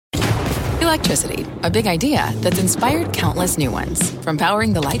electricity, a big idea that's inspired countless new ones. From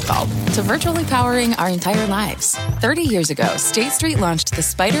powering the light bulb to virtually powering our entire lives. 30 years ago, State Street launched the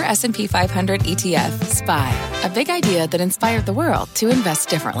SPDR S&P 500 ETF, SPY. A big idea that inspired the world to invest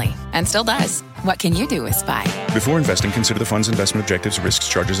differently. And still does. What can you do with SPY? Before investing, consider the fund's investment objectives, risks,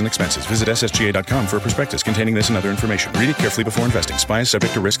 charges, and expenses. Visit ssga.com for a prospectus containing this and other information. Read it carefully before investing. SPY is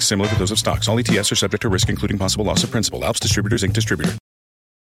subject to risks similar to those of stocks. All ETFs are subject to risk, including possible loss of principal. Alps Distributors, Inc. Distributor.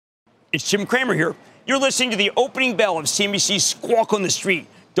 It's Jim Cramer here. You're listening to the opening bell of CNBC's Squawk on the Street.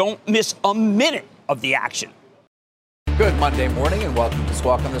 Don't miss a minute of the action. Good Monday morning and welcome to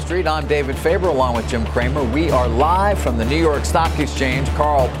Squawk on the Street. I'm David Faber along with Jim Cramer. We are live from the New York Stock Exchange.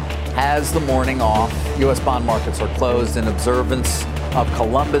 Carl has the morning off. U.S. bond markets are closed in observance of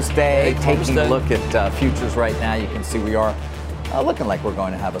Columbus Day. Taking a look at futures right now, you can see we are looking like we're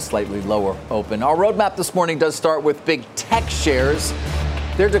going to have a slightly lower open. Our roadmap this morning does start with big tech shares.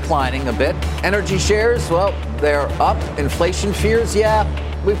 They're declining a bit. Energy shares, well, they're up. Inflation fears, yeah,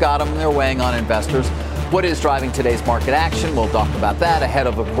 we've got them. They're weighing on investors. What is driving today's market action? We'll talk about that ahead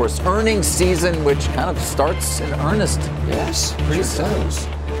of course, earnings season, which kind of starts in earnest. Yes, pretty soon.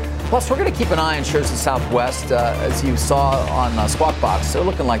 Plus, we're going to keep an eye on shares of Southwest. As you saw on Squawk Box, they're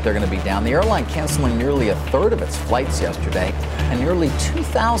looking like they're going to be down. The airline canceling nearly a third of its flights yesterday and nearly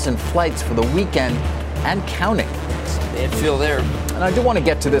 2,000 flights for the weekend and counting. Bad feel there. And I do want to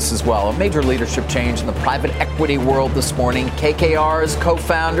get to this as well. A major leadership change in the private equity world this morning. KKR's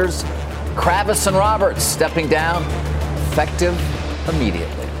co-founders, Kravis and Roberts, stepping down, effective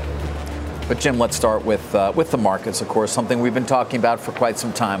immediately. But, Jim, let's start with the markets, of course, something we've been talking about for quite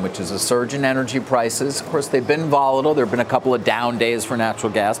some time, which is a surge in energy prices. Of course, they've been volatile. There have been a couple of down days for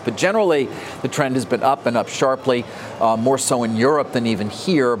natural gas. But generally, the trend has been up and up sharply, more so in Europe than even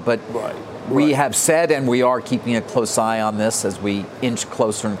here. But we have said, and we are keeping a close eye on this as we inch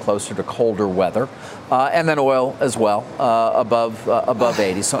closer and closer to colder weather. And then oil as well, above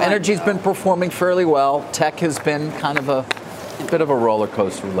 80. So energy's been performing fairly well. Tech has been kind of a bit of a roller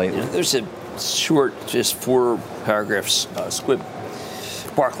coaster lately. You know, there's a short, just 4 paragraphs, squib.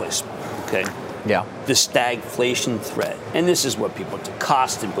 Barclays, okay? Yeah. The stagflation threat. And this is what people do.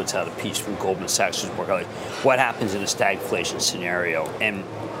 Costin puts out a piece from Goldman Sachs' report, like what happens in a stagflation scenario. And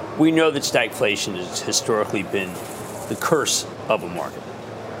we know that stagflation has historically been the curse of a market.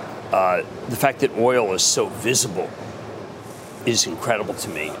 The fact that oil is so visible is incredible to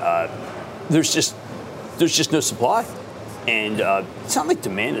me. There's just no supply. And it's not like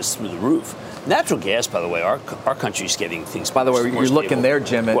demand is through the roof. Natural gas, by the way, our country's getting things. By the way, you're looking stable. there,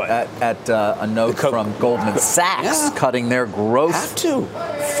 Jim, at a note from Goldman Sachs cutting their growth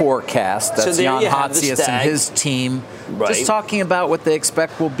forecast. That's Jan Hatzius and his team. Right. Just talking about what they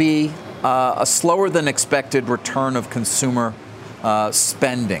expect will be a slower than expected return of consumer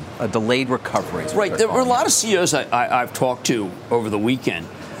spending, a delayed recovery. Right. There were a lot of CEOs I've talked to over the weekend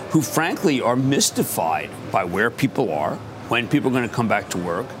who, frankly, are mystified by where people are, when people are going to come back to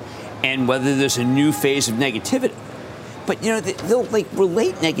work, and whether there's a new phase of negativity. But, you know, they'll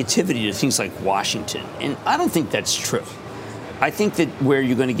relate negativity to things like Washington, and I don't think that's true. I think that where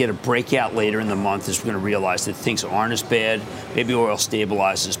you're going to get a breakout later in the month is we're going to realize that things aren't as bad. Maybe oil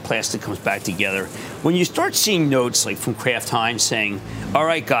stabilizes, plastic comes back together. When you start seeing notes like from Kraft Heinz saying, all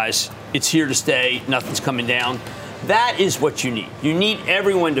right, guys, it's here to stay, nothing's coming down, that is what you need. You need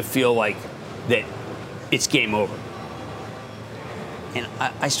everyone to feel like that it's game over. And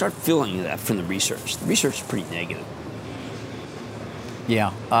I start feeling that from the research. The research is pretty negative.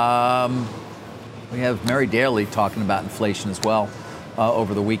 Yeah. We have Mary Daly talking about inflation as well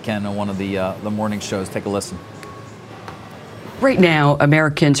over the weekend on one of the morning shows. Take a listen. Right now,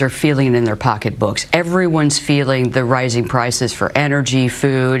 Americans are feeling it in their pocketbooks. Everyone's feeling the rising prices for energy,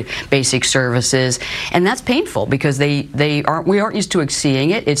 food, basic services, and that's painful because we aren't used to seeing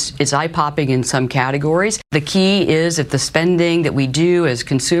it. It's eye-popping in some categories. The key is if the spending that we do as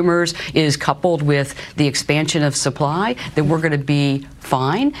consumers is coupled with the expansion of supply, then we're going to be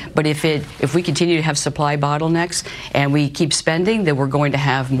fine. But if we continue to have supply bottlenecks and we keep spending, then we're going to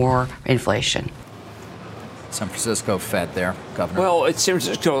have more inflation. San Francisco Fed there, Governor. Well, it's San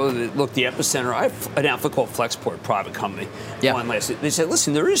Francisco. Look, the epicenter. I have an outfit called Flexport, private company. Yeah. They said,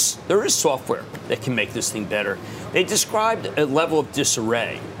 listen, there is software that can make this thing better. They described a level of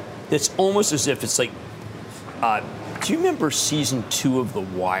disarray that's almost as if it's like. Do you remember season 2 of The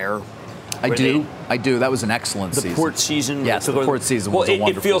Wire? I do. That was an excellent season. The port season. Yes, the port season was a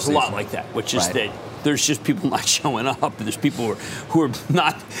wonderful it feels season. A lot like that, which is that. There's just people not showing up, and there's people who are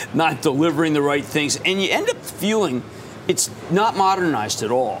not delivering the right things, and you end up feeling it's not modernized at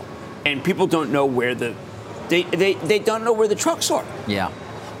all, and people don't know where they don't know where the trucks are. Yeah.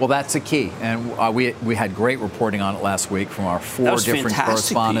 Well, that's the key. And we had great reporting on it last week from our 4 different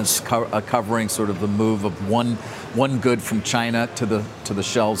correspondents covering sort of the move of one good from China to the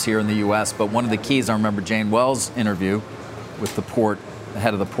shelves here in the U.S. But one of the keys, I remember Jane Wells' interview with the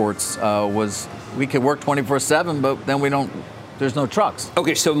head of the ports, was we could work 24/7, but then there's no trucks.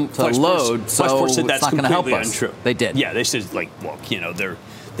 Okay, so load, so said that's it's not going to help us. Untrue. They did. Yeah, they said, look,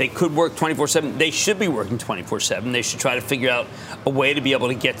 they could work 24/7. They should be working 24/7. They should try to figure out a way to be able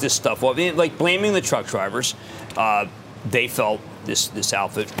to get this stuff off. Like blaming the truck drivers, they felt this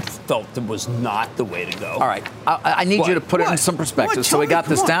outfit felt that was not the way to go. All right, I need you to put it in some perspective. So we got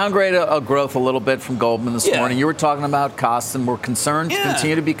this downgrade of growth a little bit from Goldman this morning. You were talking about costs, and we're concerned,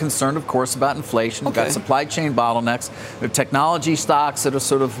 continue to be concerned, of course, about inflation. We've got supply chain bottlenecks. We have technology stocks that are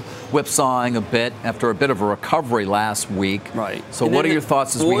sort of whipsawing a bit after a bit of a recovery last week. Right. So what are your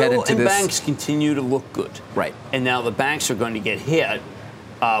thoughts as we head into this? Banks continue to look good. Right. And now the banks are going to get hit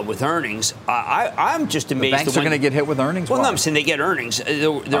with earnings. I'm just amazed. The banks are going to get hit with earnings? Well, no, I'm saying they get earnings.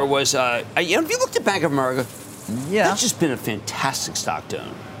 There was, if you looked at Bank of America, that's just been a fantastic stock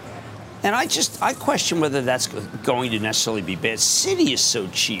down. And I question whether that's going to necessarily be bad. Citi is so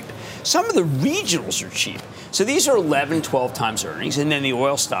cheap. Some of the regionals are cheap. So these are 11, 12 times earnings. And then the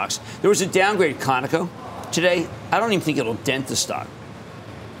oil stocks. There was a downgrade Conoco today. I don't even think it'll dent the stock.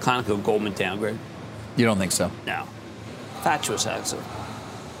 Conoco, Goldman downgrade. You don't think so? No. Fatuous exit.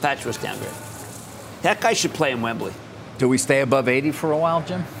 Fatuous downgrade. That guy should play in Wembley. Do we stay above 80 for a while,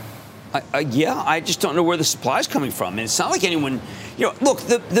 Jim? Yeah, I just don't know where the supply is coming from. And it's not like anyone, look,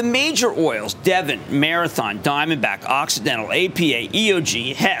 the major oils, Devon, Marathon, Diamondback, Occidental, APA,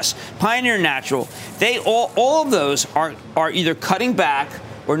 EOG, Hess, Pioneer Natural, they all of those are either cutting back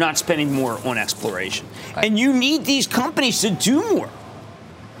or not spending more on exploration. Right. And you need these companies to do more.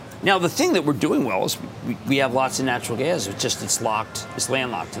 Now, the thing that we're doing well is we have lots of natural gas. It's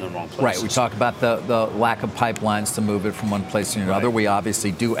landlocked in the wrong place. Right. We talk about the lack of pipelines to move it from one place to another. Right. We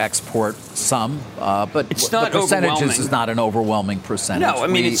obviously do export some, but it's not the percentages is not an overwhelming percentage. No, I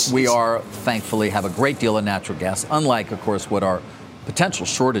mean, we are thankfully have a great deal of natural gas, unlike, of course, what our potential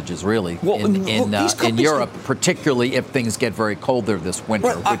shortages really in Europe, particularly if things get very cold there this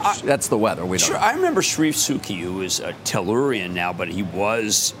winter, which that's the weather. We don't know. I remember Sharif Suki, who is a Tellurian now, but he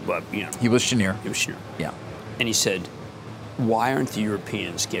was, He was Cheniere. Yeah. And he said, why aren't the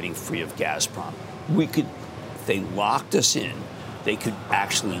Europeans getting free of Gazprom? If they locked us in, they could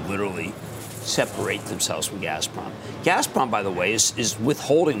actually literally separate themselves from Gazprom. Gazprom, by the way, is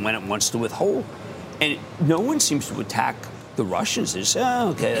withholding when it wants to withhold. And no one seems to attack the Russians. They say,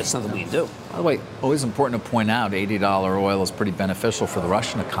 okay, that's nothing we can do. By the way, always important to point out, $80 oil is pretty beneficial for the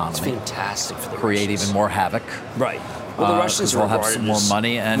Russian economy. It's fantastic for the Create Russians. even more havoc. Right. Well, the Russians will have some more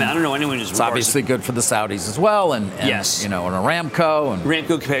money, and I don't know anyone who's. It's obviously good for the Saudis as well, and yes, and Aramco. And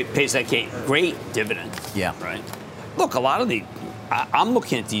Aramco pays that great dividend. Yeah. Right. Look, a lot of I'm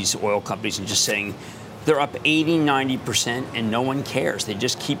looking at these oil companies and just saying they're up 80, 90%, and no one cares. They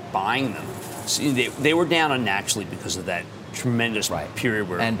just keep buying them. See, they were down unnaturally because of that tremendous period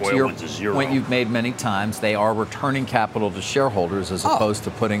where oil went to zero. Point you've made many times, they are returning capital to shareholders as opposed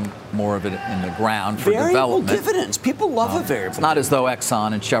to putting more of it in the ground for development. Variable dividends. People love a variable. It's not as though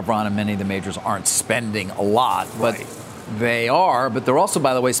Exxon and Chevron and many of the majors aren't spending a lot, but they are. But they're also,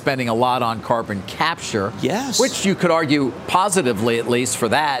 by the way, spending a lot on carbon capture. Yes. Which you could argue positively, at least for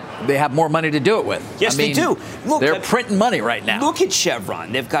that, they have more money to do it with. Yes, they do. Look, they're printing money right now. Look at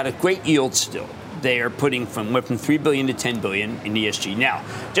Chevron. They've got a great yield still. They are putting from $3 billion to $10 billion in ESG. Now,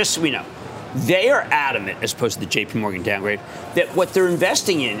 just so we know, they are adamant, as opposed to the J.P. Morgan downgrade, that what they're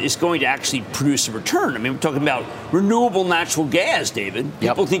investing in is going to actually produce a return. I mean, we're talking about renewable natural gas, David.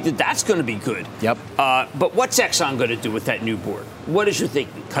 People think that that's going to be good. Yep. But what's Exxon going to do with that new board? What is your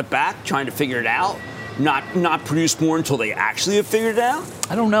thinking? Cut back, trying to figure it out? Not produce more until they actually have figured it out?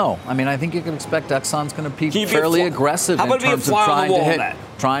 I don't know. I mean, I think you can expect Exxon's going to be fairly aggressive in terms of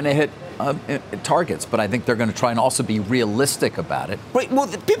trying to hit targets, but I think they're going to try and also be realistic about it. Right. Well,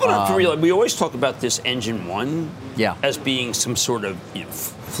 people don't have to realize. We always talk about this Engine 1 as being some sort of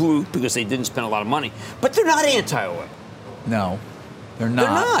fluke because they didn't spend a lot of money, but they're not anti-oil. No, they're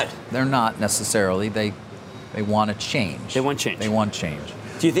not. They're not necessarily. They want to change. They want change. They want change.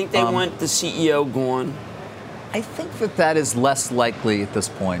 Do you think they want the CEO gone? I think that is less likely at this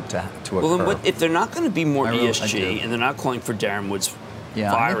point to occur. Well, then if they're not going to be more ESG and they're not calling for Darren Wood's firing,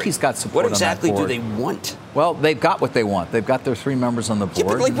 I think he's got support. What exactly on that board. do they want? Well, they've got what they want. They've got their 3 members on the board.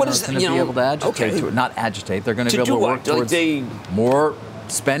 Yeah, but what is going to be able to agitate to it. Not agitate. They're going to be able to work towards more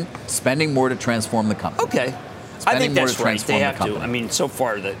spending more to transform the company. Okay. I think that's right. They have to. I mean, so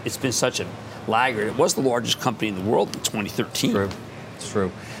far it's been such a laggard. It was the largest company in the world in 2013. It's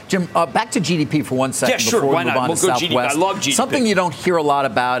true. Jim, back to GDP for 1 second sure. before Why we move not? on We'll to go Southwest. GDP. I love GDP. Something you don't hear a lot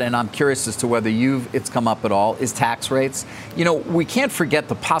about, and I'm curious as to whether it's come up at all, is tax rates. We can't forget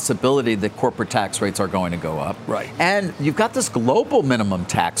the possibility that corporate tax rates are going to go up. Right. And you've got this global minimum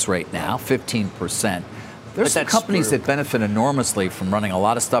tax rate now, 15%. There's some companies that benefit enormously from running a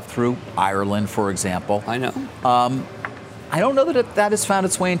lot of stuff through Ireland, for example. I know. I don't know that that has found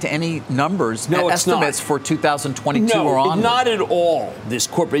its way into any numbers, estimates for 2022 or on. No, not at all. This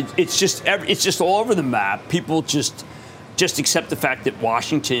corporate, it's just all over the map. People just accept the fact that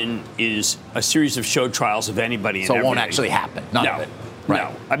Washington is a series of show trials of anybody. So it won't actually happen. None of it. Right.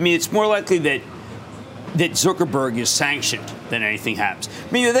 No. I mean, it's more likely that Zuckerberg is sanctioned than anything happens.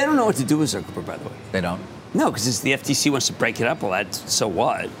 I mean, they don't know what to do with Zuckerberg, by the way. They don't. No, because the FTC wants to break it up. Well, so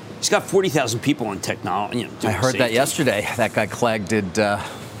what? He's got 40,000 people in technology. I heard that yesterday. That guy Clegg did. Yeah.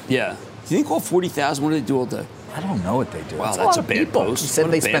 Do you think all 40,000? What do they do all day? I don't know what they do. Wow, that's a bad people. post. He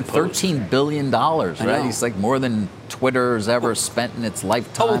said they spent $13 billion, right? He's like more than Twitter's ever spent in its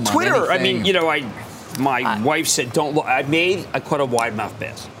lifetime. Oh, Twitter. On anything. I mean, my wife said, don't look. I caught a wide mouth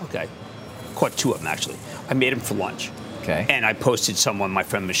bass. Okay. Caught two of them, actually. I made them for lunch. Okay. And I posted someone, my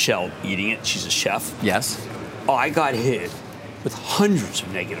friend Michelle, eating it. She's a chef. Yes. Oh, I got hit with hundreds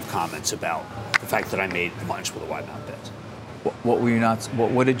of negative comments about the fact that I made lunch with a wide mouth bass. What were you not?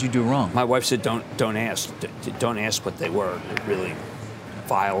 What did you do wrong? My wife said, "Don't ask. Don't ask what they were. They're really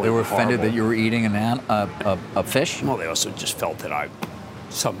vile." They were and offended horrible. that you were eating a fish. Well, they also just felt that I'm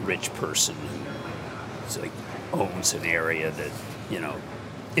some rich person who owns an area that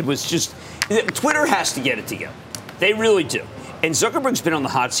It was just Twitter has to get it together. They really do. And Zuckerberg's been on the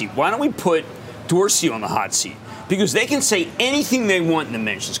hot seat. Why don't we put Dorsey on the hot seat? Because they can say anything they want in the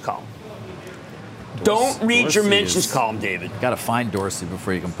mentions column. Don't read your mentions column, David. Got to find Dorsey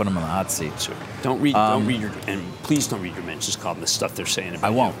before you can put him on the hot seat. Sure. Don't read please don't read your mentions column. The stuff they're saying about I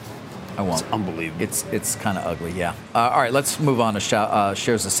won't. It's unbelievable. It's kind of ugly, yeah. All right, let's move on to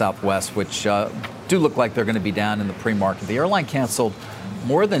shares of Southwest, which do look like they're going to be down in the pre-market. The airline canceled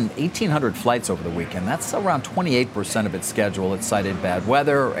more than 1,800 flights over the weekend. That's around 28% of its schedule. It cited bad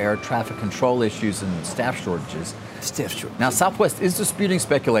weather, air traffic control issues, and staff shortages. Now, Southwest is disputing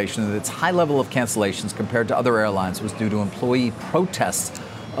speculation that its high level of cancellations compared to other airlines was due to employee protests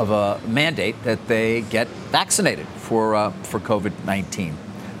of a mandate that they get vaccinated for COVID-19.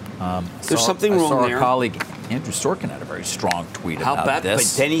 There's something wrong there. Our colleague Andrew Sorkin had a very strong tweet about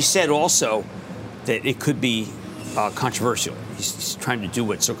this. But then he said also that it could be controversial. He's trying to do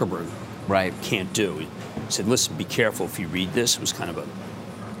what Zuckerberg can't do. He said, listen, be careful if you read this. It was kind of a...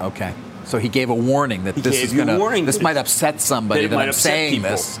 Okay. So he gave a warning that this might upset somebody that I'm saying people.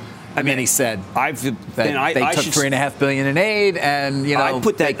 This. I mean, he said they took $3.5 billion in aid, and I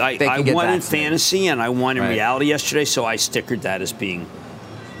put that. they can I get won in vaccinated. fantasy and I won in reality yesterday, so I stickered that as being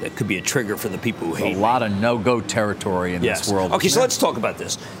that could be a trigger for the people who hate a lot of no-go territory in this world. Okay, so let's talk about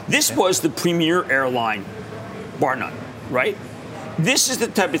this. This was the premier airline, bar none, right? This is the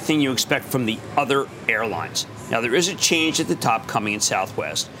type of thing you expect from the other airlines. Now, there is a change at the top coming in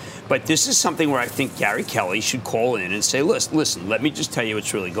Southwest, but this is something where I think Gary Kelly should call in and say, listen, let me just tell you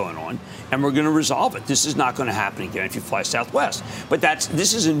what's really going on, and we're going to resolve it. This is not going to happen again if you fly Southwest. But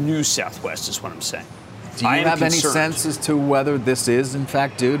this is a new Southwest is what I'm saying. Do you have any sense as to whether this is, in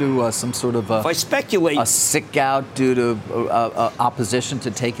fact, due to some sort of if I speculate, a sick out due to opposition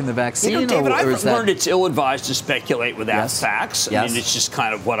to taking the vaccine? David, I've learned it's ill-advised to speculate without facts. I mean, it's just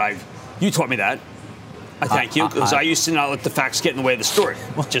kind of what you taught me that. I thank you, because I used to not let the facts get in the way of the story.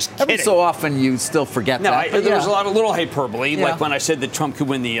 Just kidding. Every so often you still forget that. There was a lot of little hyperbole, like when I said that Trump could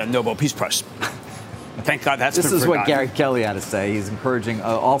win the Nobel Peace Prize. Thank God that's been forgotten. This is what Gary Kelly had to say. He's encouraging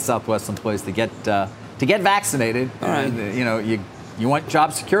all Southwest employees to get vaccinated. All right. And, you want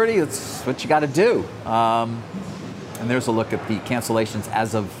job security, that's what you got to do. And there's a look at the cancellations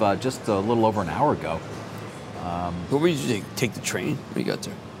as of just a little over an hour ago. What would you take the train? What do you got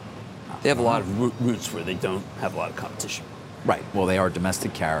there? They have a lot of routes where they don't have a lot of competition. Right. Well, they are a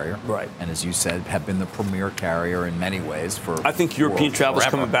domestic carrier. Right. And as you said, have been the premier carrier in many ways for I think European travel is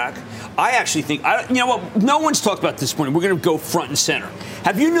coming back. I actually think, you know what, no one's talked about this morning. We're going to go front and center.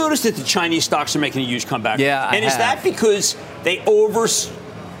 Have you noticed that the Chinese stocks are making a huge comeback? Yeah, And is that because did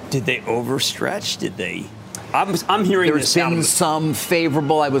they overstretch? Did they? I'm hearing There's been some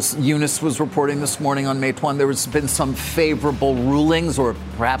favorable. Eunice was reporting this morning on May 20. There's been some favorable rulings, or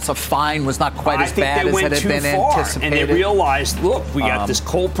perhaps a fine was not quite as bad as it had been anticipated. And they realized, look, we got this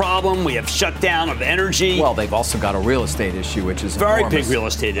coal problem. We have shutdown of energy. Well, they've also got a real estate issue, which is very enormous. big real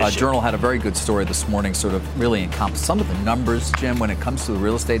estate issue. Journal had a very good story this morning, sort of really encompassed some of the numbers, Jim, when it comes to the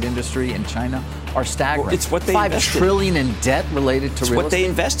real estate industry in China are staggering. Well, it's what they $5 trillion in debt related to real estate. It's what they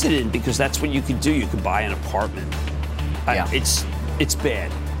invested in, because that's what you could do. You could buy an apartment. Yeah. It's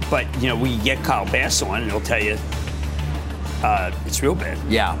bad. But, we get Kyle Bass on, and he'll tell you it's real bad.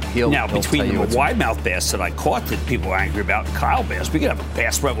 Yeah. He'll between the wide-mouthed bass that I caught that people are angry about and Kyle Bass, we could have a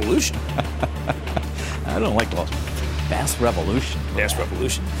Bass revolution. I don't like those. Bass revolution. Bass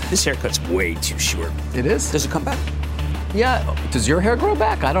revolution. This haircut's way too short. It is? Does it come back? Yeah. Does your hair grow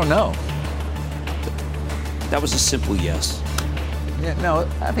back? I don't know. That was a simple yes. Yeah, no,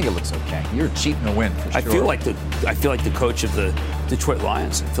 I think it looks okay. You're cheating to win, for sure. I feel like the coach of the Detroit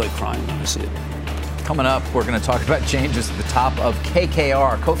Lions. I feel like crying when I see it. Coming up, we're going to talk about changes at the top of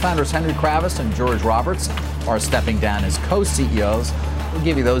KKR. Co-founders Henry Kravis and George Roberts are stepping down as co-CEOs. We'll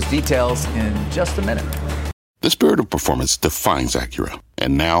give you those details in just a minute. The spirit of performance defines Acura,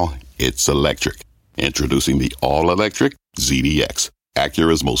 and now it's electric. Introducing the all-electric ZDX,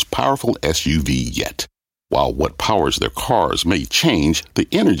 Acura's most powerful SUV yet. While what powers their cars may change, the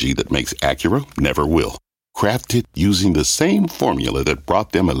energy that makes Acura never will. Crafted using the same formula that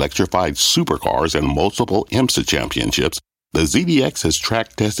brought them electrified supercars and multiple IMSA championships, the ZDX has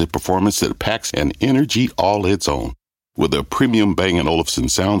track-tested performance that packs an energy all its own. With a premium Bang & Olufsen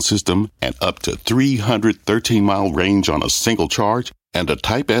sound system and up to 313-mile range on a single charge, and a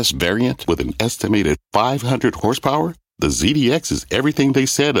Type S variant with an estimated 500 horsepower, the ZDX is everything they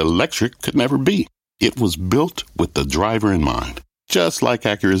said electric could never be. It was built with the driver in mind, just like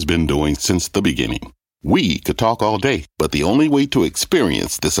Acura's been doing since the beginning. We could talk all day, but the only way to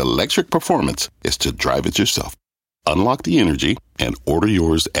experience this electric performance is to drive it yourself. Unlock the energy and order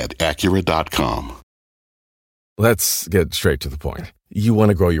yours at Acura.com. Let's get straight to the point. You want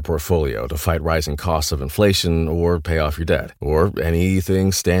to grow your portfolio to fight rising costs of inflation or pay off your debt, or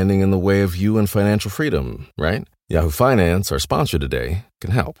anything standing in the way of you and financial freedom, right? Yahoo Finance, our sponsor today, can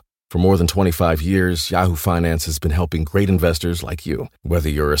help. For more than 25 years, Yahoo Finance has been helping great investors like you. Whether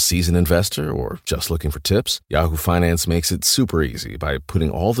you're a seasoned investor or just looking for tips, Yahoo Finance makes it super easy by putting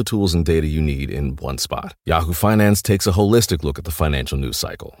all the tools and data you need in one spot. Yahoo Finance takes a holistic look at the financial news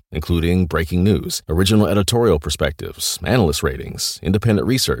cycle, including breaking news, original editorial perspectives, analyst ratings, independent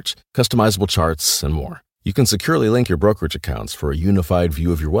research, customizable charts, and more. You can securely link your brokerage accounts for a unified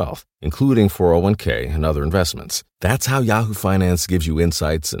view of your wealth, including 401k and other investments. That's how Yahoo Finance gives you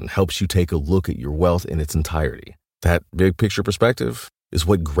insights and helps you take a look at your wealth in its entirety. That big picture perspective is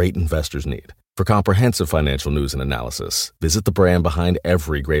what great investors need. For comprehensive financial news and analysis, visit the brand behind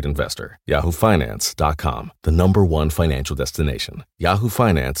every great investor, yahoofinance.com, the #1 financial destination,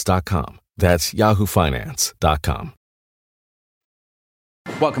 yahoofinance.com. That's yahoofinance.com.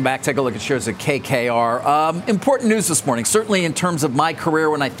 Welcome back. Take a look at shares at KKR. Important news this morning, certainly in terms of my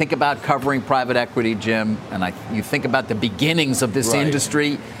career when I think about covering private equity, Jim, and you think about the beginnings of this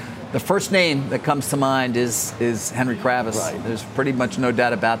industry. The first name that comes to mind is Henry Kravis. Right. There's pretty much no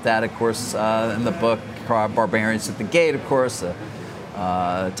doubt about that. Of course, in the book, Barbarians at the Gate, of course,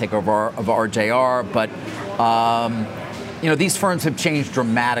 takeover of RJR. But, these firms have changed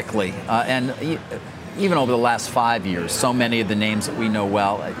dramatically. And even over the last 5 years, so many of the names that we know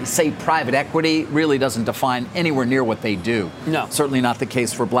well, say private equity really doesn't define anywhere near what they do. No. Certainly not the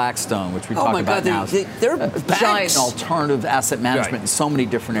case for Blackstone, which we talk about now. They're giant alternative asset management in so many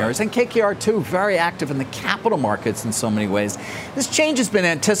different areas. And KKR, too, very active in the capital markets in so many ways. This change has been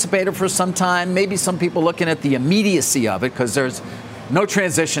anticipated for some time. Maybe some people looking at the immediacy of it because there's no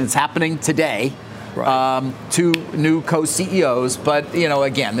transition. It's happening today. To new co-CEOs. But,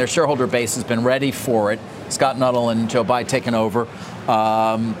 again, their shareholder base has been ready for it. Scott Nuttall and Joe Biden taking over.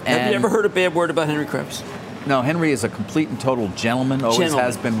 Have you ever heard a bad word about Henry Kravis? No, Henry is a complete and total gentleman. Always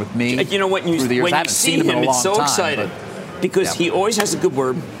has been with me. You know what? When you see him, it's so exciting because he always has a good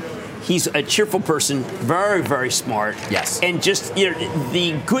word. He's a cheerful person, very, very smart. Yes. And just,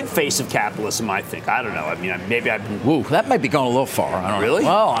 the good face of capitalism, I think. I don't know. I mean, maybe I've been... Woo, that might be going a little far. I don't really? know.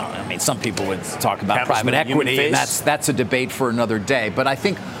 Well, I don't know. I mean, some people would talk about private equity, and that's a debate for another day. But I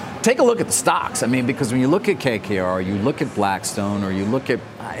think, take a look at the stocks. I mean, because when you look at KKR, you look at Blackstone, or you look at...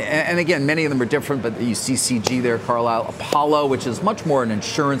 And again, many of them are different, but you see CG there, Carlyle, Apollo, which is much more an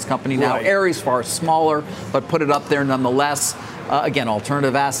insurance company now. Right. Ares far smaller, but put it up there nonetheless. Again,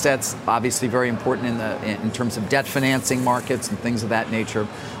 alternative assets, obviously very important in terms of debt financing markets and things of that nature.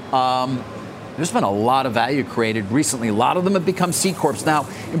 There's been a lot of value created recently. A lot of them have become C Corps. Now,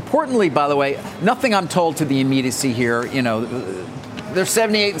 importantly, by the way, nothing I'm told to the immediacy here. They're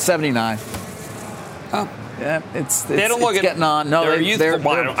 78 and 79. Oh. Yeah, it's getting on. No, they're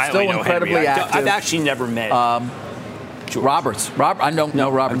still incredibly active. I've actually never met Roberts. I don't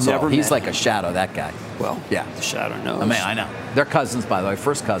know Roberts at all. He's like a shadow, that guy. Well, yeah, the shadow knows. I mean, I know. They're cousins, by the way,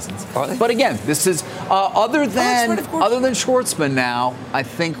 first cousins. Are they? But again, this is other than Schwartzman now. I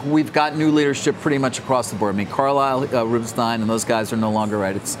think we've got new leadership pretty much across the board. I mean, Carlyle, Rubenstein, and those guys are no longer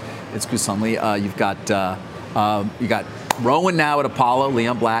right. It's Gus Lee. You got Rowan now at Apollo.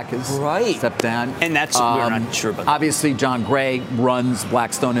 Leon Black has stepped down. And that's, we're not sure about that. Obviously, John Gray runs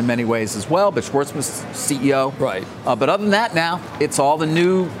Blackstone in many ways as well, but Schwartzman's CEO. Right. But other than that now, it's all the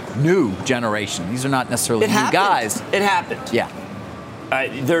new generation. These are not necessarily new guys. It happened. Yeah.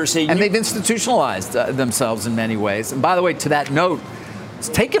 And they've institutionalized themselves in many ways. And by the way, to that note, it's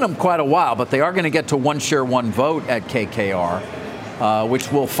taken them quite a while, but they are going to get to one share, one vote at KKR.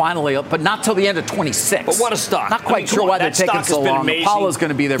 Which will finally, but not till the end of 26. But what a stock. Not quite sure why they're taking so long. Apollo's going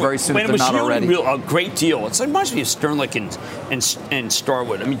to be there very soon if they're not already. It was a great deal. It reminds me of Sternlick and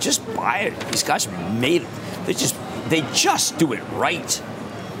Starwood. I mean, just buy it. These guys made it. They just do it right.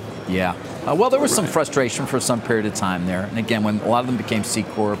 Yeah. Well, there was some frustration for some period of time there. And again, when a lot of them became C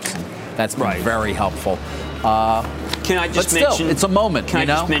Corps, and that's been very helpful. Can I just mention? Still, it's a moment. Can I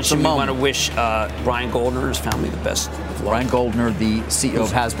just mention we want to wish Brian Goldner and his family the best of luck. Brian Goldner, the CEO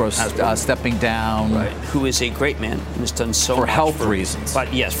of Hasbro. Stepping down. Right. Who is a great man and has done so much. For health reasons.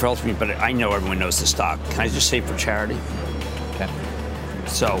 But yes, for health reasons. But I know everyone knows the stock. Can I just say for charity? Okay.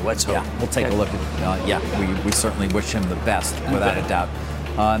 So let's hope. Yeah, we'll take a look at we certainly wish him the best, without a doubt.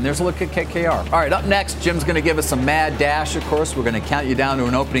 And there's a look at KKR. All right, up next, Jim's going to give us a mad dash, of course. We're going to count you down to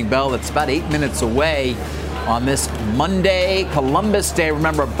an opening bell that's about 8 minutes away on this Monday, Columbus Day.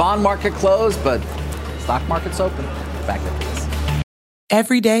 Remember, bond market closed, but stock market's open. Back to this.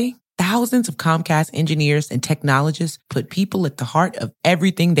 Every day, thousands of Comcast engineers and technologists put people at the heart of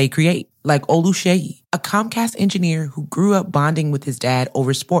everything they create. Like Oluseyi, a Comcast engineer who grew up bonding with his dad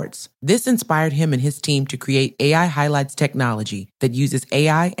over sports. This inspired him and his team to create AI Highlights technology that uses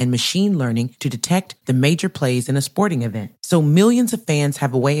AI and machine learning to detect the major plays in a sporting event. So millions of fans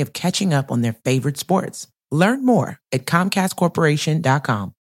have a way of catching up on their favorite sports. Learn more at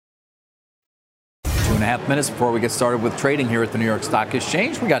ComcastCorporation.com. 2.5 minutes before we get started with trading here at the New York Stock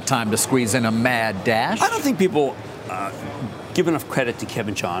Exchange. We got time to squeeze in a mad dash. I don't think people give enough credit to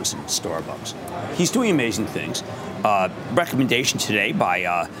Kevin Johnson at Starbucks. He's doing amazing things. Recommendation today by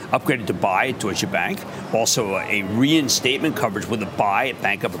upgraded to buy at Deutsche Bank. Also a reinstatement coverage with a buy at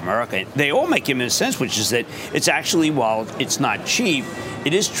Bank of America. They all make him in a sense, which is that it's actually, while it's not cheap,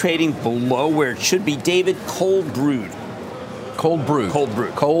 it is trading below where it should be. David, cold brewed. Cold brewed. Cold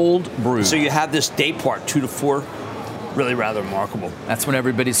brewed. Cold brewed. So you have this day part, 2 to 4, really rather remarkable. That's when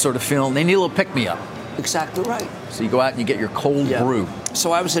everybody's sort of feeling they need a little pick-me-up. Exactly right. So you go out and you get your cold brew.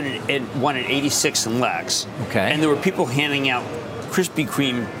 So I was at one at 86 and Lex. Okay. And there were people handing out Krispy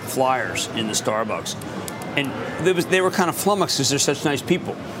Kreme flyers in the Starbucks. And they were kind of flummoxed because they're such nice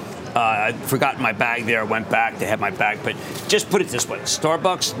people. I'd forgotten my bag there. I went back. They had my bag. But just put it this way.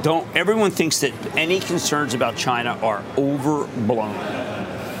 Starbucks everyone thinks that any concerns about China are overblown.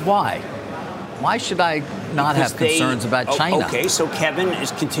 Why? Why should I not have concerns about China? Okay, so Kevin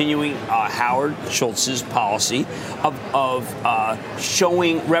is continuing Howard Schultz's policy of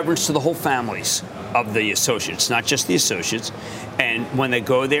showing reverence to the whole families of the associates, not just the associates. And when they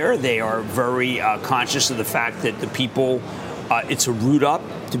go there, they are very conscious of the fact that the people, it's a root up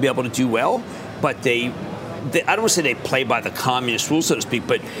to be able to do well, but I don't want to say they play by the communist rules, so to speak,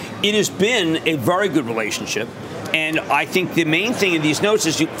 but it has been a very good relationship. And I think the main thing in these notes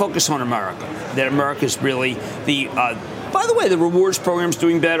is you focus on America, that America is really by the way, the rewards program is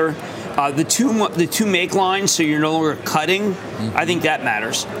doing better. The two make lines, so you're no longer cutting. Mm-hmm. I think that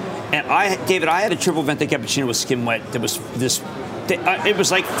matters. And David, I had a triple venti cappuccino with skim wet that was it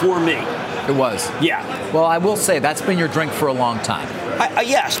was like for me. It was. Yeah. Well, I will say that's been your drink for a long time.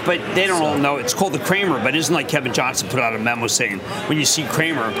 Yes, but they don't all know. It's called the Kramer, but it isn't like Kevin Johnson put out a memo saying, when you see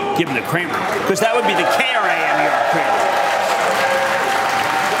Kramer, give him the Kramer. Because that would be the KRAMER Kramer.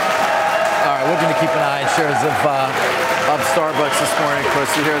 All right, we're going to keep an eye on shares of Starbucks this morning. Of course,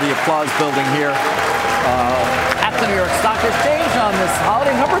 you hear the applause building here at the New York Stock Exchange on this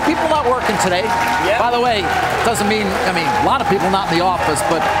holiday. Number of people not working today. Yep. By the way, doesn't mean, a lot of people not in the office,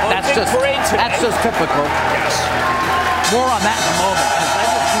 but that's just typical. Yes. More on that in a moment, because I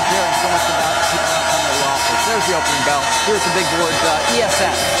just keep hearing so much about people not coming to the office. There's the opening bell. Here's the big board,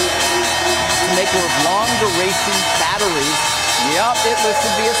 ESS. It's a maker of long-duration batteries. Yep, it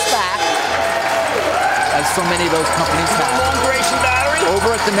listed via SPAC, as so many of those companies have. Long duration battery.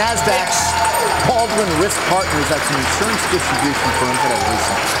 Over at the NASDAQ, Baldwin Risk Partners, that's an insurance distribution firm that had a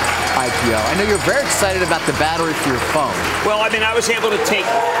recent IPO. I know you're very excited about the battery for your phone. Well, I mean, I was able to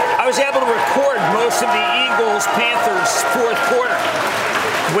record most of the Eagles-Panthers fourth quarter,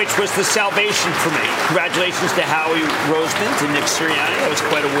 which was the salvation for me. Congratulations to Howie Roseman and Nick Sirianni. That was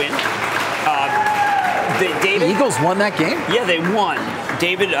quite a win. The Eagles won that game? Yeah, they won.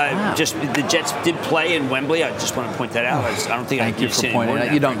 David, just the Jets did play in Wembley. I just want to point that out. I don't think I Thank you for pointing it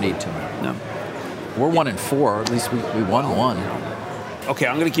out. You don't need to. No. We're 1-4. At least we won one. Okay,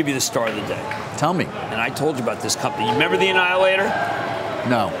 I'm going to give you the star of the day. Tell me. And I told you about this company. You remember the Annihilator?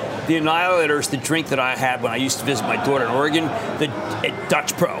 No. The Annihilator is the drink that I had when I used to visit my daughter in Oregon, the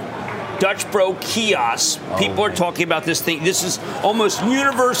Dutch Pro. Dutch Pro kiosks. People are talking about this thing. This is almost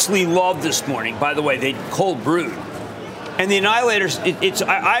universally loved this morning. By the way, they cold brewed. And the Annihilators,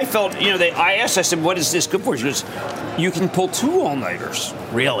 I felt, I asked, I said, what is this good for? She goes, you can pull 2 all-nighters.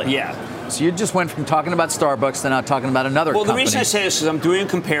 Really? Yeah. So you just went from talking about Starbucks to now talking about another company. Well, the reason I say this is I'm doing a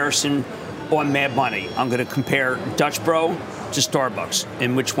comparison on Mad Money. I'm going to compare Dutch Bro to Starbucks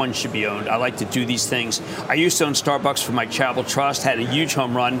and which one should be owned. I like to do these things. I used to own Starbucks for my charitable trust, had a huge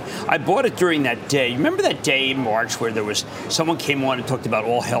home run. I bought it during that day. You remember that day in March where there was someone came on and talked about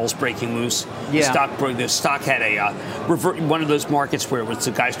all hell's breaking loose? Yeah. The stock had a one of those markets where it was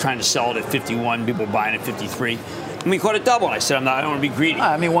the guys trying to sell it at 51, people buying at 53. And we caught it double. And I said, I don't want to be greedy.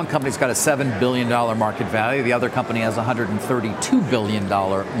 I mean, one company's got a $7 billion market value. The other company has a $132 billion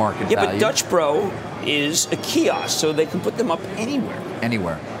market value. Yeah, but Dutch Bro is a kiosk, so they can put them up anywhere.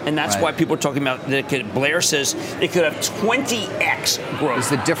 Anywhere. And that's why people are talking about, Blair says they could have 20x growth. Is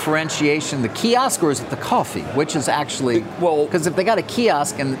the differentiation the kiosk or is it the coffee? Which is actually, because if they got a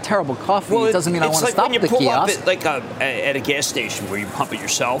kiosk and the terrible coffee, it doesn't mean I want to stop the kiosk. It's like when you pull up at a gas station where you pump it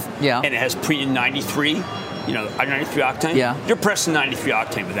yourself, and it has pre-93, 93 octane. Yeah. You're pressing 93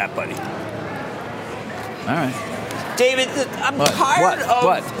 octane with that, buddy. All right. David, I'm tired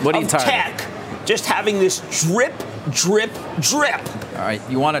of tech just having this drip. All right,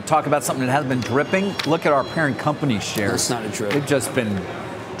 you want to talk about something that hasn't been dripping? Look at our parent company's shares. It's not a drip. They've just been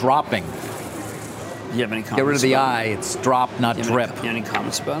dropping. You have any comments? Get rid of the I. It's drop, not drip. You have any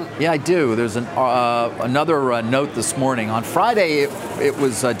comments about it? Yeah, I do. There's another note this morning. On Friday, it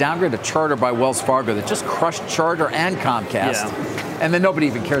was downgraded to Charter by Wells Fargo that just crushed Charter and Comcast. Yeah. And then nobody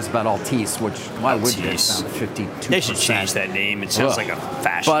even cares about Altice, which, why would you? It's down 52%. They should change that name. It sounds like a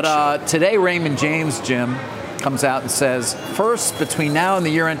fashion But today, Raymond James, Jim, comes out and says, first, between now and the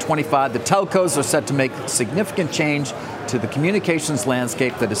year-end 25, the telcos are set to make significant change to the communications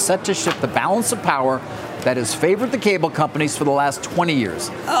landscape that is set to shift the balance of power that has favored the cable companies for the last 20 years.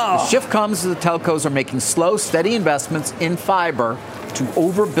 The shift comes as the telcos are making slow, steady investments in fiber to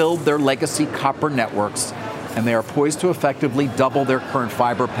overbuild their legacy copper networks, and they are poised to effectively double their current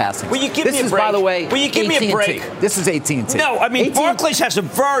fiber passings. Will you give me a break? This is, by the way, Will you give me a break? This is AT&T. No, I mean, Barclays has a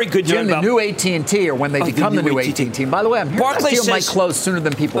very good Jim, the new AT&T, or when they become the new AT&T. By the way, I'm here to deal might close sooner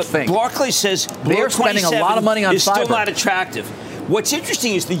than people think. Barclays says they're spending a lot of money on is fiber. Still not attractive. What's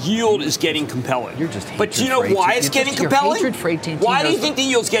interesting is the yield is getting compelling. You're just but you know why it's getting compelling? Your hatred for AT&T. Why do you think the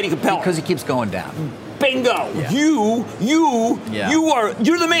yield's getting compelling? Because it keeps going down. Bingo. Yeah.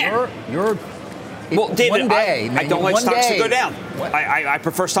 You're the man. You're well, David, one day, I don't like stocks to go down. I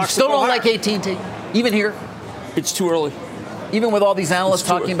prefer stocks to go higher. Still don't like AT&T, even here. It's too early. Even with all these analysts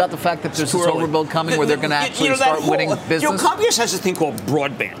talking about the fact that there's this overbuild coming where they're going to actually start winning business. Comcast has a thing called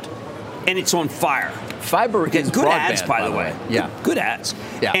broadband, and it's on fire. Fiber is good broadband, ads, by the way. Yeah, good ads.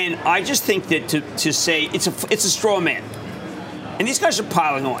 Yeah. And I just think that to say it's a straw man, and these guys are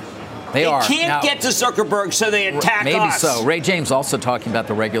piling on. They can't get to Zuckerberg, so they attack us. Maybe so. Ray James also talking about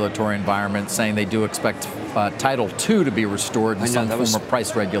the regulatory environment, saying they do expect Title II to be restored in some form of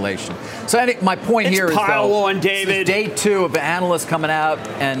price regulation. So my point here is, David. Day 2 of analysts coming out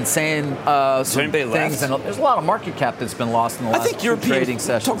and saying some things. And there's a lot of market cap that's been lost in the last trading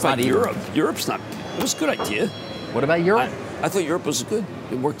sessions. Talk about Europe. Europe's not. It was a good idea. What about Europe? I thought Europe was good.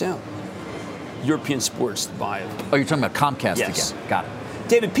 It worked out. European sports buy it. Oh, you're talking about Comcast again. Got it.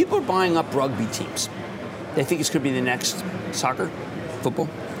 David, people are buying up rugby teams. They think it's going to be the next soccer, football.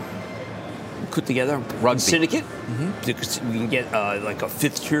 Put together rugby syndicate. Because we can get like a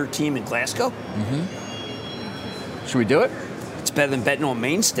fifth-tier team in Glasgow. Should we do it? It's better than betting on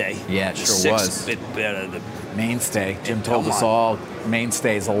Mainstay. Yeah, it sure was. The Mainstay. Jim told us all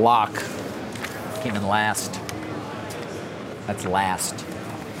Mainstay is a lock. Came in last. That's last.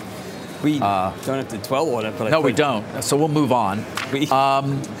 We don't have to dwell on it, but no, we don't. So we'll move on.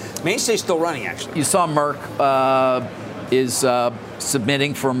 Mainstay's still running, actually. You saw Merck is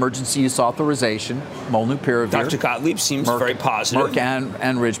submitting for emergency use authorization, Molnupiravir. Dr. Gottlieb seems very positive. Merck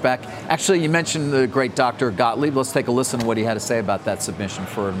and Ridgeback. Actually, you mentioned the great Dr. Gottlieb. Let's take a listen to what he had to say about that submission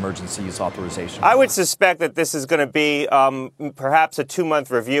for emergency use authorization. I would suspect that this is going to be perhaps a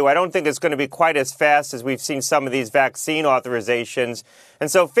 2-month review. I don't think it's going to be quite as fast as we've seen some of these vaccine authorizations. And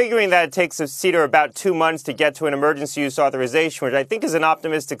so figuring that it takes CDER about 2 months to get to an emergency use authorization, which I think is an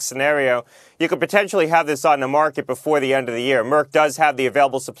optimistic scenario, you could potentially have this on the market before the end of the year. Merck does have the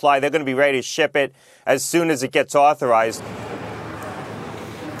available supply. They're going to be ready to ship it as soon as it gets authorized.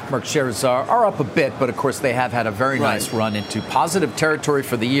 Merck shares are up a bit, but of course they have had a very nice run into positive territory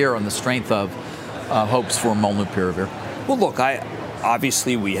for the year on the strength of hopes for Molnupiravir. Well, look,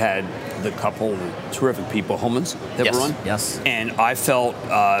 obviously we had the couple terrific people, Homans, that were on. Yes. And I felt,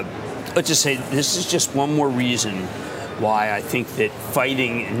 let's just say, this is just one more reason why I think that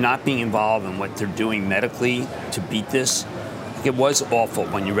fighting and not being involved in what they're doing medically to beat this, it was awful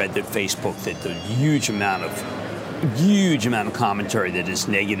when you read that Facebook that the huge amount of commentary that is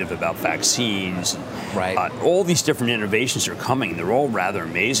negative about vaccines. Right. All these different innovations are coming. They're all rather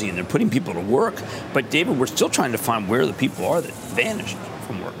amazing, and they're putting people to work. But, David, we're still trying to find where the people are that vanished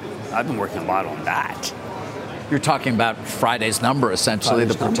from work. I've been working a lot on that. You're talking about Friday's number, essentially,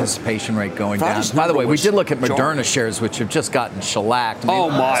 the participation rate going down. By the way, we did look at Moderna shares, which have just gotten shellacked. I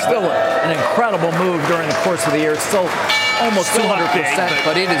mean, still an incredible move during the course of the year. It's still almost 200%,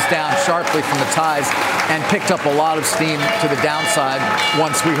 but it is down sharply from the ties and picked up a lot of steam to the downside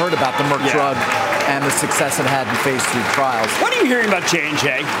once we heard about the Merck drug and the success it had in phase 3 trials. What are you hearing about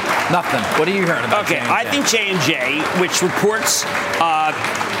J&J? Nothing. What are you hearing about J&J? Okay, I think J&J, which reports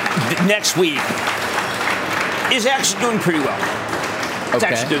next week, is actually doing pretty well. It's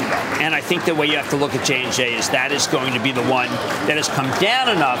actually doing well. And I think the way you have to look at J&J is that is going to be the one that has come down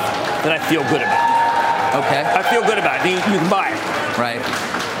enough that I feel good about. Okay. I feel good about it. You can buy it. Right.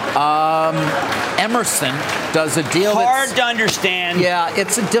 Emerson does a deal hard to understand. Yeah,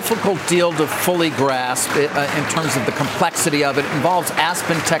 it's a difficult deal to fully grasp in terms of the complexity of it. It involves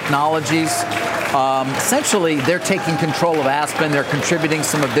Aspen Technologies. Essentially, they're taking control of Aspen. They're contributing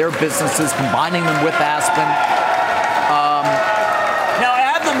some of their businesses, combining them with Aspen. Now, I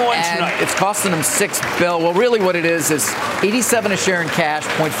have them on tonight. It's costing them $6 billion. Well, really what it is $87 a share in cash,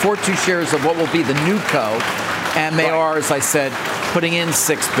 0.42 shares of what will be the new co. And they are, as I said, putting in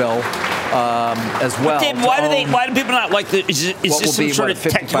 $6 billion as well. Dave, why do people not like the? Is this some sort of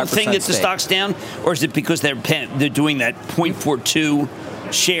technical thing that the stock's down, or is it because they're doing that 0.42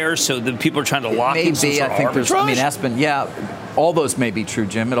 shares, so the people are trying to lock in some sort of arbitrage? I mean, Aspen, all those may be true,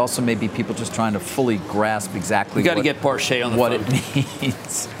 Jim. It also may be people just trying to fully grasp exactly. We got to get Barchet on the what phone. It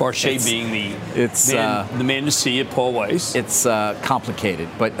means. Barchet being the man to see at Paul Weiss. It's complicated,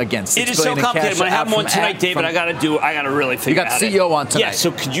 but again, $6 it is so complicated. When I have him on tonight, David, I got to really figure out. You got CEO on tonight. Yeah.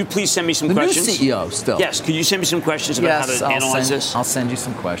 So could you please send me some questions? The new CEO still. Yes. Could you send me some questions about how to analyze this? I'll send you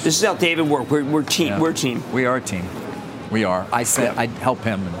some questions. This is how David works. We're team. Yeah. We're a team. We are a team. We are. I help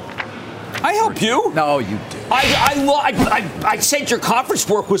him. I help you? No, you do. I said your conference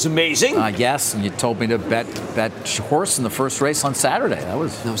work was amazing. Yes, and you told me to bet that horse in the first race on Saturday. That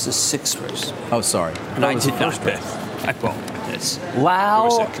was the 6th race. Oh, sorry. And I did not bet. It's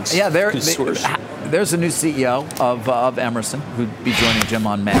Lau. There's a new CEO of Emerson who'd be joining Jim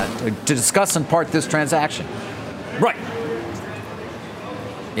on Matt to discuss in part this transaction. Right.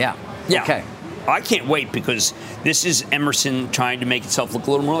 Yeah. Okay. I can't wait because this is Emerson trying to make itself look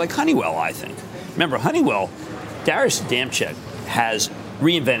a little more like Honeywell, I think. Remember, Honeywell, Darius Adamczyk has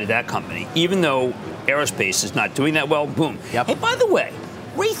reinvented that company. Even though aerospace is not doing that well, boom. Yep. Hey, by the way,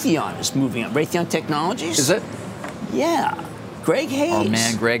 Raytheon is moving on. Raytheon Technologies. Is it? Yeah. Greg Hayes. Oh,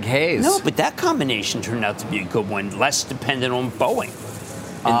 man, Greg Hayes. No, but that combination turned out to be a good one, less dependent on Boeing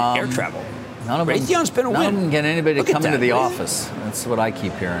and air travel. Raytheon's been a win. None of them get anybody to come into the office. That's what I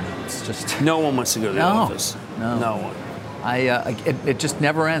keep hearing. It's just no one wants to go to the office. No one. It just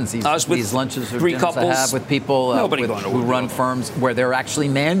never ends. These lunches or dinners couples, I have with people who run firms where they're actually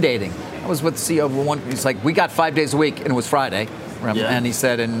mandating. I was with the CEO of one. He's like, we got 5 days a week, and it was Friday. Yeah. And he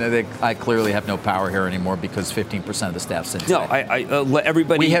said, I clearly have no power here anymore because 15% of the staff said no.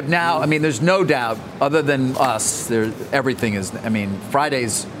 Everybody. We have now. I mean, there's no doubt. Other than us, everything is. I mean,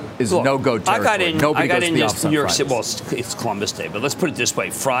 Fridays is no-go territory. Nobody goes to the office on Fridays. Well, it's Columbus Day, but let's put it this way: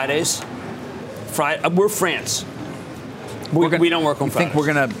 Fridays. We're France. We don't work on Fridays. I think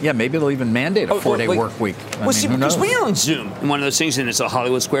we're gonna. Maybe they'll even mandate a 4-day work week. Because when you're on Zoom in one of those things and it's a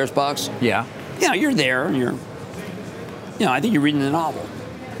Hollywood Squares box. Yeah. Yeah, you're there and you're. I think you're reading the novel,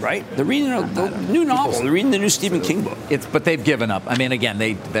 right? They're reading the new novel. They're reading the new Stephen King book. But they've given up. I mean, again,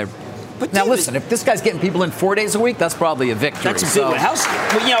 But now, David, listen, if this guy's getting people in 4 days a week, that's probably a victory. That's a big one. We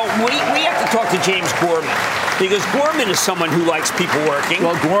have to talk to James Gorman, because Gorman is someone who likes people working.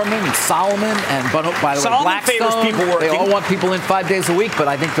 Well, Gorman and Solomon and, by the way, Blackstone, people working. They all want people in 5 days a week, but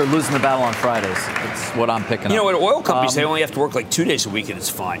I think they're losing the battle on Fridays. That's what I'm picking up. You know what, oil companies, they only have to work like 2 days a week, and it's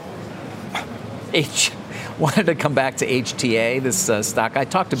fine. Wanted to come back to HTA, this stock. I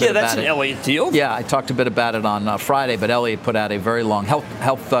talked a bit about it. Yeah, that's an Elliott deal. Yeah, I talked a bit about it on Friday, but Elliott put out a very long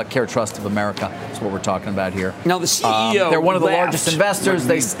Health Care Trust of America. That's what we're talking about here. Now, the CEO they're one of the largest investors.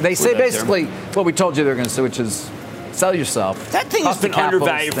 They say basically what we told you they're going to do, which is sell yourself. That thing has been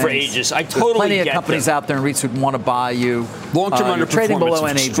undervalued for ages. I totally get plenty of companies out there in REITs who want to buy you. Long-term underperformance. You're trading below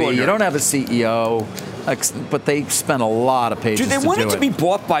NAV. You don't have a CEO. But they spent a lot of pages. Do they want it to be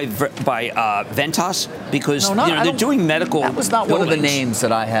bought by Ventas? Because they're doing medical. That was not buildings. one of the names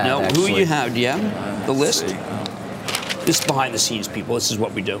that I had. No, actually. who you have? Yeah, the list. This is behind the scenes, people. This is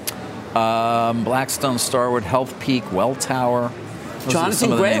what we do. Blackstone, Starwood, Health Peak, Welltower.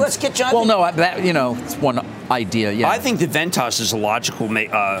 Jonathan Gray. Let's get Jonathan. Well, no, it's one idea. Yeah, I think that Ventas is a logical.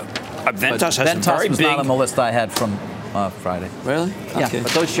 Ventas has Ventas a very was big. not on the list I had from Friday. Really? Yeah, okay.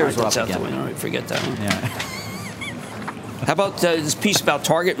 but those shares were up again. All right, forget that one. Yeah. How about this piece about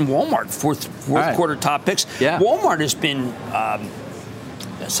Target and Walmart, fourth quarter top picks? Yeah. Walmart has been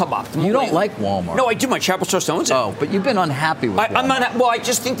suboptimal. You don't like Walmart? No, I do. My Chapel Trust owns it. Oh, but you've been unhappy with Walmart. I'm not. Well, I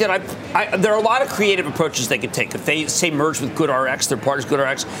just think that there are a lot of creative approaches they could take. If they say merge with GoodRx, their partners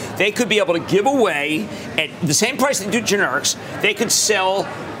GoodRx, they could be able to give away at the same price they do generics. They could sell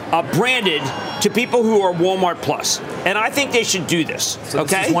branded to people who are Walmart Plus. And I think they should do this. So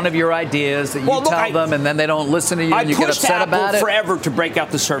this is one of your ideas that you tell them, and then they don't listen to you, and you get upset about it? I pushed Apple forever to break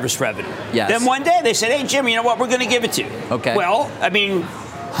out the service revenue. Yes. Then one day they said, hey, Jim, you know what? We're going to give it to you. Okay. Well, I mean,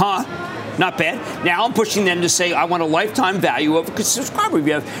 not bad. Now I'm pushing them to say I want a lifetime value of a subscriber.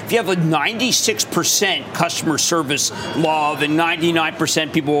 If you have a 96% customer service love and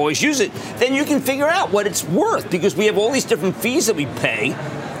 99% people always use it, then you can figure out what it's worth, because we have all these different fees that we pay.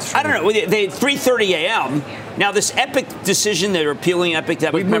 I don't know. They 3:30 a.m. Now this Epic decision, they're appealing Epic.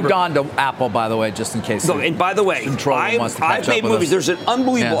 That we've moved on to Apple, by the way, just in case. No, and by the way, I've made movies. There's an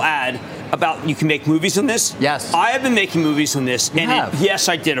unbelievable ad about you can make movies on this. Yes. I have been making movies on this. You have? Yes,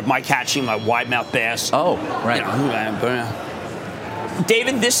 I did. Of my catching my wide mouth bass. Oh, right.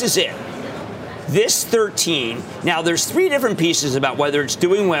 David, this is it. This 13. Now there's three different pieces about whether it's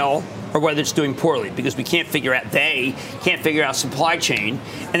doing well or whether it's doing poorly, because we can't figure out supply chain.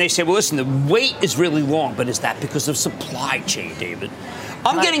 And they say, well, listen, the wait is really long, but is that because of supply chain, David?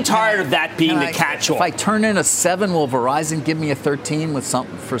 I'm getting tired of that being the catch-all. If I turn in a 7, will Verizon give me a 13 with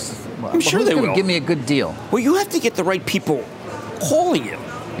something for? I'm sure they will. Give me a good deal. Well, you have to get the right people calling you.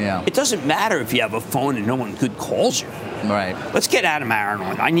 Yeah. It doesn't matter if you have a phone and no one good calls you. Right. Let's get Adam Aaron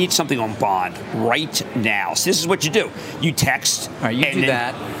on. I need something on Bond right now. So this is what you do. You text. All right, you do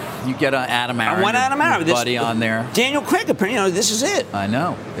that. You get Adam Aaron. I want Adam Aaron. Buddy on there. Daniel Craig, apparently, this is it. I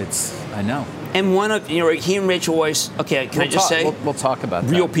know. I know. And one of, he and Rachel Weisz, okay, can I just say? We'll talk about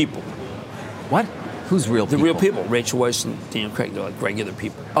real that. people. What? Who's real people? The real people. Rachel Weisz and Daniel Craig, they're like regular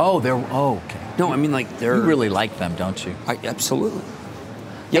people. Oh, okay. No, I mean like they're... You really like them, don't you? Absolutely.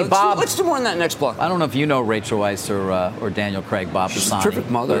 Yeah, Bob, let's do more on that next block. I don't know if you know Rachel Weisz or Daniel Craig, Bob She's Bassani. a terrific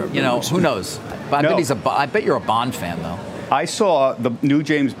mother. But, who knows? I bet you're a Bond fan, though. I saw the new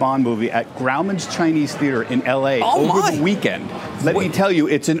James Bond movie at Grauman's Chinese Theater in L.A. over the weekend. Let me tell you,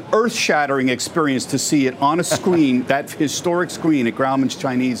 it's an earth-shattering experience to see it on a screen, that historic screen at Grauman's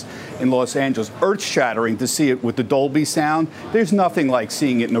Chinese in Los Angeles. Earth-shattering to see it with the Dolby sound. There's nothing like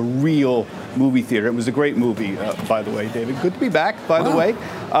seeing it in a real movie theater. It was a great movie, by the way, David. Good to be back, by the way.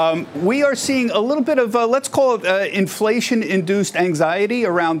 We are seeing a little bit of, let's call it inflation-induced anxiety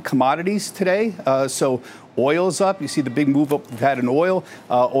around commodities today. So oil's up. You see the big move up we've had in oil.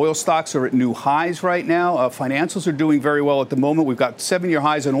 Oil stocks are at new highs right now. Financials are doing very well at the moment. We've got 7-year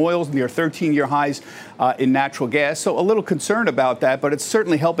highs in oil, near 13-year highs in natural gas. So a little concerned about that, but it's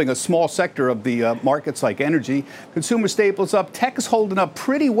certainly helping a small sector of the markets like energy. Consumer staples up. Tech is holding up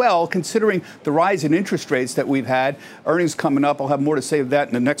pretty well considering the rise in interest rates that we've had. Earnings coming up. I'll have more to say of that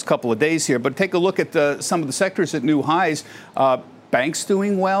in the next couple of days here. But take a look at some of the sectors at new highs. Banks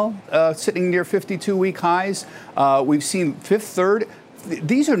doing well, sitting near 52-week highs. We've seen Fifth Third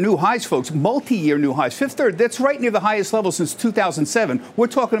these are new highs, folks, multi-year new highs. Fifth Third, that's right near the highest level since 2007. We're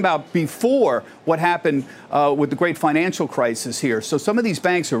talking about before what happened with the great financial crisis here. So some of these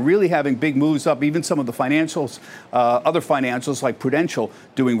banks are really having big moves up. Even some of the financials, other financials like Prudential,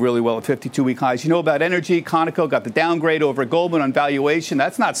 doing really well at 52-week highs. You know about energy. Conoco got the downgrade over at Goldman on valuation.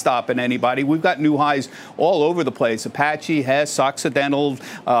 That's not stopping anybody. We've got new highs all over the place. Apache, Hess, Occidental,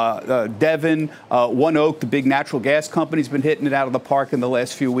 Devon, One Oak, the big natural gas company's been hitting it out of the park in the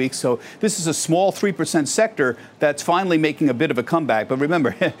last few weeks. So this is a small 3% sector that's finally making a bit of a comeback. But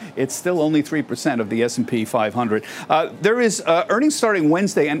remember, it's still only 3% of the S&P 500. There is earnings starting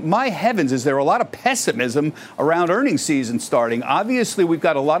Wednesday, and my heavens, is there a lot of pessimism around earnings season starting. Obviously, we've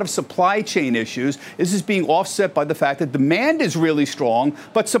got a lot of supply chain issues. This is being offset by the fact that demand is really strong,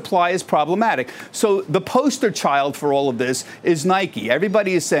 but supply is problematic. So the poster child for all of this is Nike.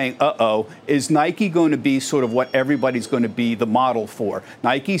 Everybody is saying, is Nike going to be sort of what everybody's going to be the model for?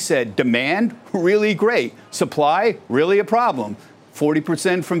 Nike said demand, really great. Supply, really a problem.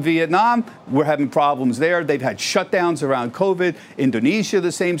 40% from Vietnam, we're having problems there. They've had shutdowns around COVID. Indonesia,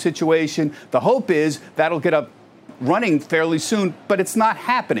 the same situation. The hope is that'll get up running fairly soon, but it's not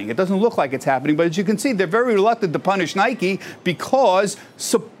happening. It doesn't look like it's happening. But as you can see, they're very reluctant to punish Nike because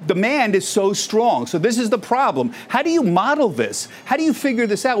demand is so strong. So this is the problem. How do you model this? How do you figure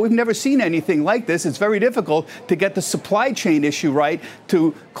this out? We've never seen anything like this. It's very difficult to get the supply chain issue right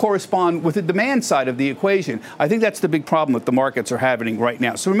to correspond with the demand side of the equation. I think that's the big problem that the markets are having right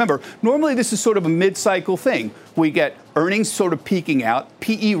now. So remember, normally this is sort of a mid-cycle thing. We get earnings sort of peaking out,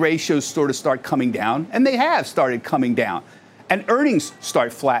 PE ratios sort of start coming down, and they have started coming down. And earnings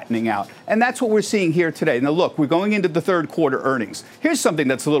start flattening out. And that's what we're seeing here today. Now, look, we're going into the third quarter earnings. Here's something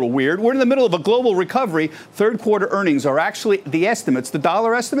that's a little weird. We're in the middle of a global recovery. Third quarter earnings are actually the estimates, the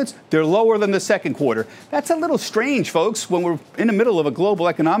dollar estimates, they're lower than the second quarter. That's a little strange, folks, when we're in the middle of a global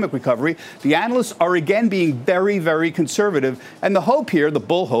economic recovery. The analysts are again being very, very conservative. And the hope here, the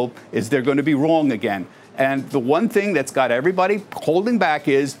bull hope, is they're going to be wrong again. And the one thing that's got everybody holding back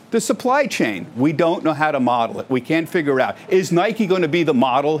is the supply chain. We don't know how to model it. We can't figure it out. Is Nike going to be the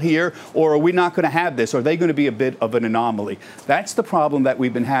model here, or are we not going to have this? Are they going to be a bit of an anomaly? That's the problem that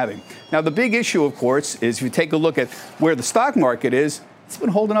we've been having. Now, the big issue, of course, is if you take a look at where the stock market is, it's been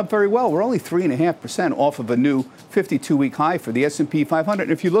holding up very well. We're only 3.5% off of a new 52-week high for the S&P 500.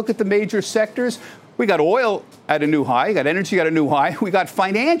 And if you look at the major sectors, we got oil at a new high. We got energy at a new high. We got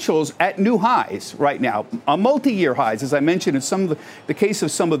financials at new highs right now, multi-year highs. As I mentioned, in some of the case of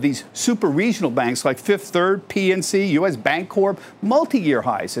some of these super regional banks like Fifth Third, PNC, U.S. Bancorp, multi-year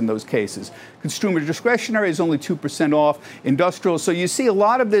highs in those cases. Consumer discretionary is only 2% off. Industrial. So you see a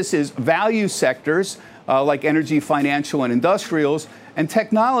lot of this is value sectors like energy, financial, and industrials. And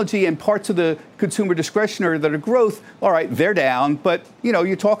technology and parts of the consumer discretionary that are growth, all right, they're down. But, you know,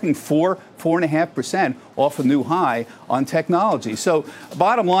 you're talking 4.5% off a new high on technology. So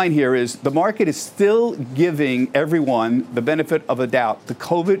bottom line here is the market is still giving everyone the benefit of a doubt. The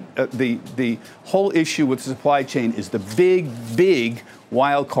COVID, the whole issue with the supply chain is the big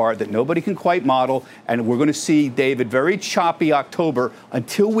wild card that nobody can quite model. And we're going to see, David, very choppy October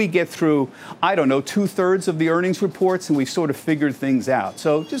until we get through, I don't know, 2/3 of the earnings reports and we've sort of figured things out.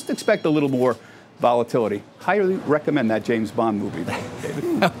 So just expect a little more volatility. Highly recommend that James Bond movie,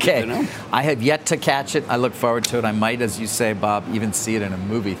 David. Okay. I have yet to catch it. I look forward to it. I might, as you say, Bob, even see it in a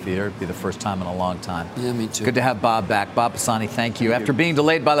movie theater. It'd be the first time in a long time. Yeah, me too. Good to have Bob back. Bob Pisani, thank you. After being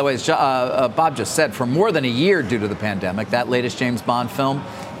delayed, by the way, as Bob just said, for more than a year due to the pandemic, that latest James Bond film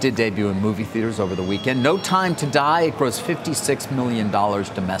did debut in movie theaters over the weekend. No Time to Die. It grossed $56 million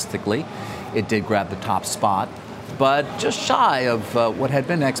domestically. It did grab the top spot, but just shy of what had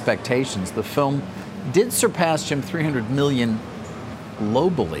been expectations. The film did surpass, Jim, $300 million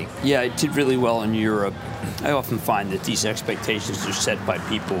globally. Yeah, it did really well in Europe. I often find that these expectations are set by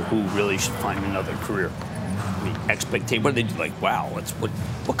people who really should find another career. I mean, what do they do? Like, wow,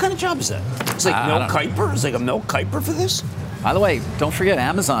 what kind of job is that? It's like Mel Kiper? It's like a Mel Kiper for this? By the way, don't forget,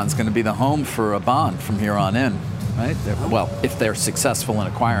 Amazon's going to be the home for a Bond from here on in. Right? Well, if they're successful in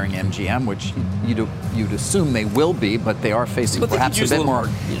acquiring MGM, which you'd assume they will be, but they are facing perhaps a bit more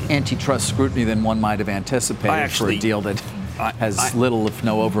antitrust scrutiny than one might have anticipated for a deal that has little, if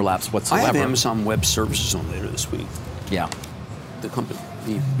no, overlaps whatsoever. I have Amazon Web Services on later this week. Yeah. The company.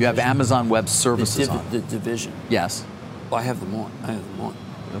 You have Amazon Web Services on. The division. Yes. Well, I have them on.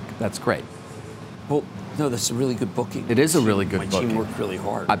 Okay, that's great. Well, no, that's a really good booking. It is a really good booking. My team worked really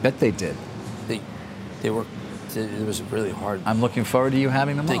hard. I bet they did. They worked. It was really hard. I'm looking forward to you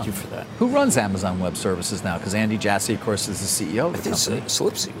having them on. Thank you for that. Who runs Amazon Web Services now? Because Andy Jassy, of course, is the CEO of the company.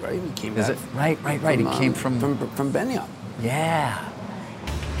 Slipsy, right? He came back. Right. He came from Benioff. Yeah.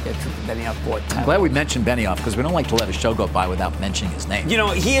 Benioff bought Teva. I'm glad we mentioned Benioff because we don't like to let a show go by without mentioning his name. You know,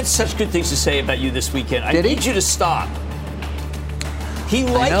 he had such good things to say about you this weekend. I Did he? need you to stop. He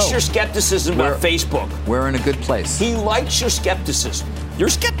likes your skepticism about Facebook. We're in a good place. He likes your skepticism. You're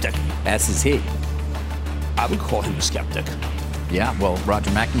a skeptic. As is he. I would call him a skeptic. Yeah, well, Roger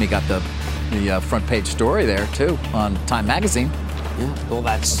McNamee got the front page story there, too, on Time Magazine. Yeah, well,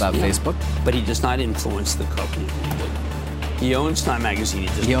 that's about Facebook. But he does not influence the company. He owns Time Magazine.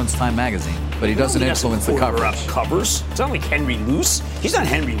 He owns Time Magazine, but he doesn't influence the coverage. Covers. It's not like Henry Luce. He's not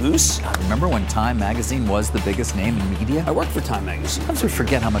Henry Luce. God, remember when Time Magazine was the biggest name in media? I worked for Time Magazine. Sometimes we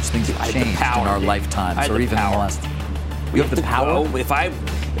forget how much things have changed in our lifetimes, or even in the last. You have the power. If I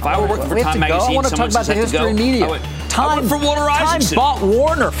were working for Time Magazine, I want to talk about the history of media. Time for Walter Isaacson. Time bought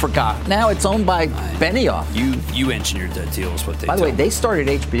Warner, forgot. Now it's owned by Benioff. You engineered that deal, is what they. By the way, they started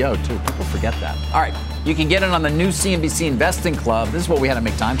HBO too. People forget that. All right, you can get in on the new CNBC Investing Club. This is what we had to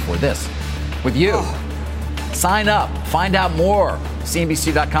make time for. This with you. Sign up. Find out more.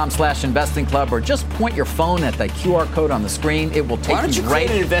 CNBC.com/investing club, or just point your phone at the QR code on the screen. It will take you right there. Why don't you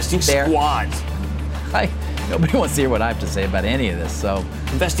create an investing squad? Nobody wants to hear what I have to say about any of this. So,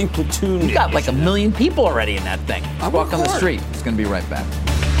 investing platoon. You got like 1 million people already in that thing. Walk on the street. It's going to be right back.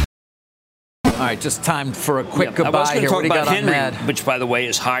 All right, just time for a quick goodbye here. What do you got on Henry, which, by the way,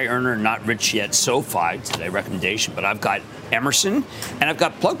 is high earner, not rich yet, SoFi today recommendation. But I've got Emerson and I've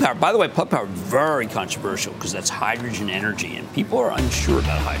got Plug Power. By the way, Plug Power is very controversial because that's hydrogen energy, and people are unsure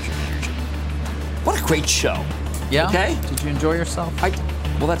about hydrogen energy. What a great show! Yeah. Okay. Did you enjoy yourself?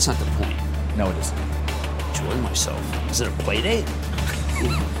 Well, that's not the point. No, it isn't. Enjoy myself. Is it a play date?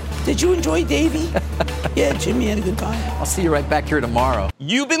 Did you enjoy Davey? Yeah, Jimmy had a good time. I'll see you right back here tomorrow.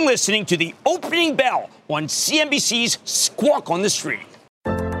 You've been listening to the opening bell on CNBC's Squawk on the Street.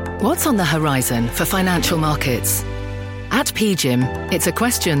 What's on the horizon for financial markets? At PGIM, it's a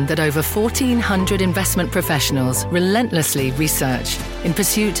question that over 1,400 investment professionals relentlessly research in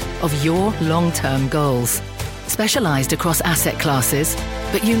pursuit of your long-term goals. Specialized across asset classes,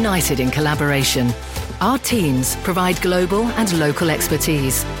 but united in collaboration, our teams provide global and local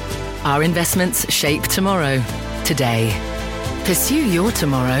expertise. Our investments shape tomorrow, today. Pursue your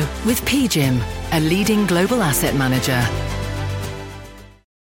tomorrow with PGIM, a leading global asset manager.